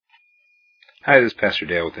Hi, this is Pastor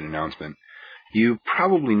Dale with an announcement. You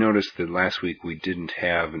probably noticed that last week we didn't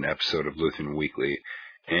have an episode of Lutheran Weekly,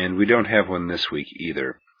 and we don't have one this week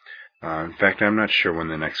either. In fact, I'm not sure when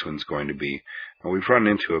the next one's going to be. We've run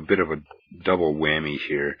into a bit of a double whammy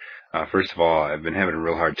here. First of all, I've been having a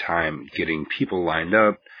real hard time getting people lined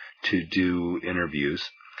up to do interviews.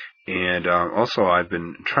 And also, I've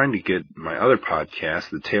been trying to get my other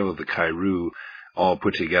podcast, The Tale of the Kairu, all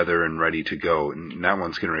put together and ready to go. And that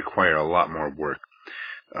one's going to require a lot more work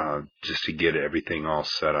just to get everything all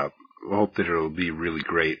set up. We hope that it'll be really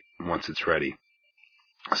great once it's ready.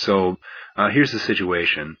 So here's the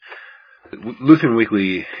situation. Lutheran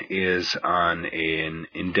Weekly is on an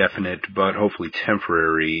indefinite but hopefully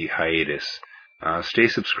temporary hiatus. Stay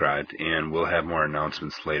subscribed, and we'll have more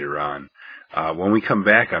announcements later on. When we come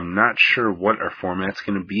back, I'm not sure what our format's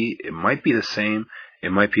going to be. It might be the same.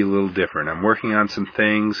 It might be a little different. I'm working on some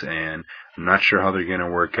things, and I'm not sure how they're going to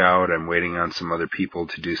work out. I'm waiting on some other people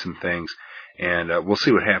to do some things, and we'll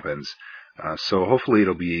see what happens. So hopefully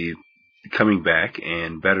it'll be coming back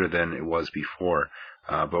and better than it was before.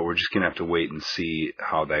 But we're just going to have to wait and see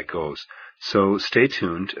how that goes. So stay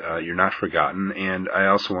tuned. You're not forgotten. And I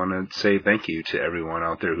also want to say thank you to everyone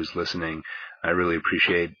out there who's listening. I really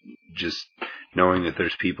appreciate just knowing that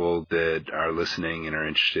there's people that are listening and are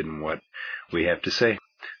interested in what we have to say.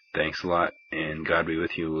 Thanks a lot, and God be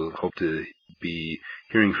with you. We'll hope to be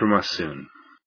hearing from us soon.